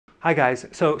Hi guys,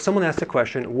 so someone asked a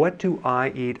question, what do I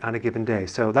eat on a given day?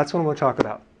 So that's what I'm going to talk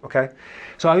about, okay?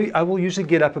 So I will usually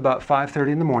get up about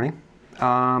 5:30 in the morning,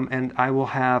 and I will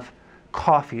have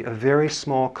coffee, a very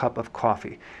small cup of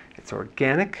coffee. It's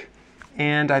organic,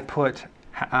 and I put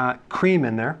cream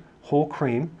in there, whole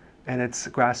cream, and it's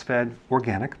grass-fed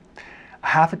organic.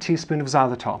 Half a teaspoon of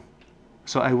xylitol.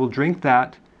 So I will drink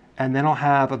that, and then I'll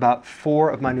have about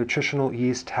 4 of my nutritional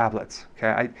yeast tablets.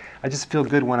 Okay, I just feel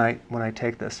good when I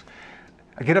take this.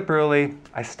 I get up early,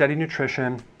 I study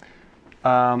nutrition,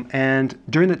 and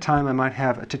during that time I might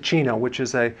have a Teeccino, which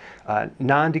is a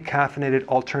non-decaffeinated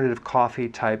alternative coffee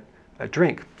type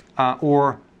drink,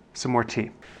 or some more tea.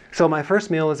 So my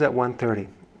first meal is at 1:30,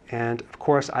 and of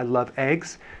course I love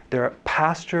eggs. They're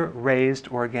pasture-raised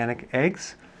organic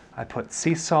eggs. I put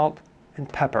sea salt and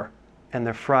pepper, and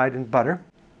they're fried in butter.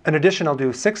 In addition, I'll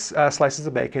do 6 slices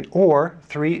of bacon, or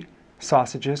 3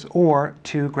 sausages, or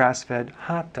 2 grass-fed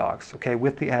hot dogs, okay,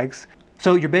 with the eggs.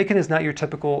 So your bacon is not your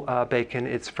typical bacon.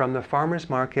 It's from the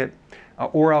farmer's market,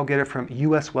 or I'll get it from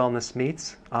US Wellness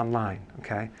Meats online,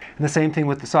 okay? And the same thing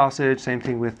with the sausage, same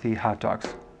thing with the hot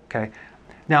dogs, okay?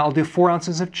 Now I'll do 4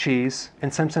 ounces of cheese,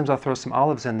 and sometimes I'll throw some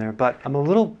olives in there, but I'm a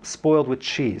little spoiled with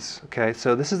cheese, okay?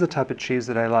 So this is the type of cheese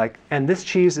that I like, and this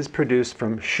cheese is produced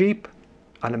from sheep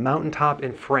on a mountaintop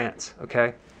in France,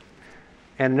 okay?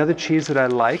 And another cheese that I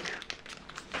like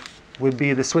would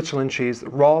be the Switzerland cheese,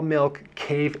 raw milk,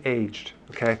 cave aged,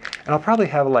 okay? And I'll probably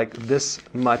have like this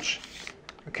much,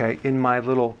 okay, in my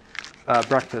little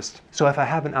breakfast. So if I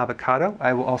have an avocado,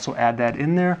 I will also add that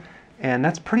in there, and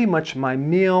that's pretty much my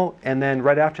meal. And then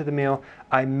right after the meal,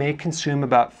 I may consume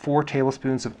about 4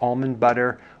 tablespoons of almond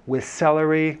butter with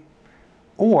celery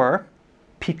or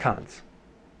pecans.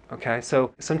 Okay,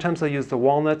 so sometimes I use the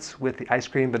walnuts with the ice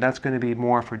cream, but that's going to be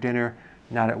more for dinner,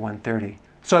 not at 1:30.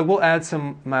 So I will add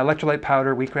my electrolyte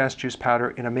powder, wheatgrass juice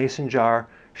powder, in a mason jar,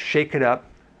 shake it up,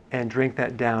 and drink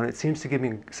that down. It seems to give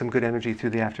me some good energy through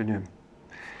the afternoon.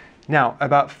 Now,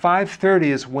 about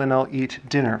 5:30 is when I'll eat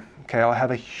dinner. Okay, I'll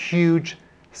have a huge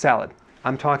salad.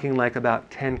 I'm talking like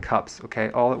about 10 cups, okay,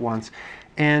 all at once.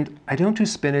 And I don't do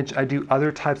spinach, I do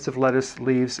other types of lettuce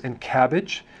leaves and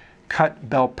cabbage, cut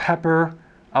bell pepper.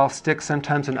 I'll stick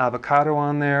sometimes an avocado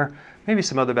on there, maybe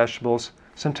some other vegetables,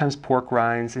 sometimes pork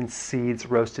rinds and seeds,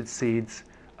 roasted seeds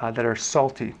that are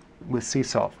salty with sea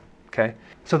salt, okay?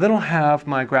 So then I'll have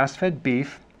my grass-fed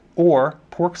beef or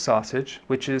pork sausage,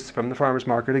 which is from the farmer's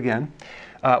market again,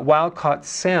 wild-caught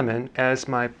salmon as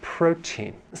my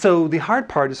protein. So the hard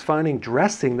part is finding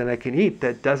dressing that I can eat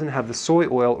that doesn't have the soy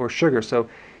oil or sugar. So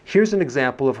here's an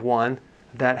example of one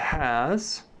that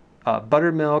has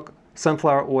buttermilk,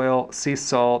 sunflower oil, sea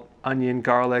salt, onion,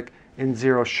 garlic, and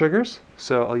 0 sugars.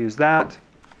 So I'll use that.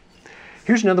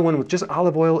 Here's another one with just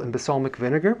olive oil and balsamic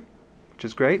vinegar, which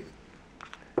is great.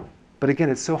 But again,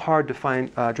 it's so hard to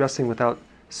find dressing without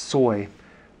soy.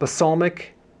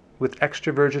 Balsamic with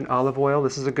extra virgin olive oil.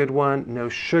 This is a good one. No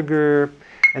sugar.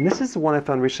 And this is the one I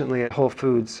found recently at Whole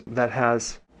Foods that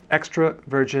has extra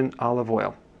virgin olive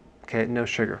oil. Okay, no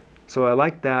sugar. So I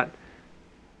like that.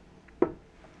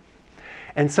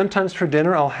 And sometimes for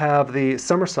dinner, I'll have the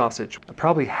summer sausage,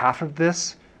 probably half of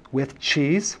this with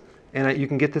cheese. And you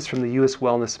can get this from the US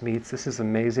Wellness Meats. This is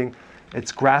amazing.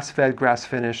 It's grass-fed,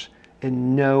 grass-finished,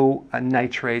 and no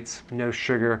nitrates, no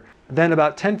sugar. Then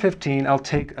about 10:15, I'll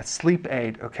take a sleep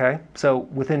aid, okay? So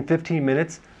within 15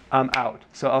 minutes, I'm out.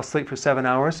 So I'll sleep for 7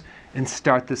 hours and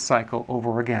start this cycle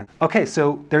over again. Okay,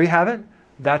 so there you have it.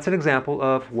 That's an example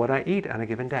of what I eat on a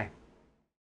given day.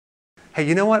 Hey,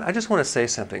 you know what? I just want to say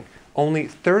something. Only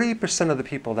 30% of the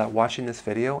people that are watching this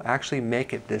video actually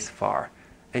make it this far,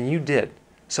 and you did.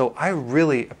 So I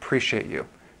really appreciate you.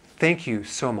 Thank you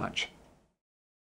so much.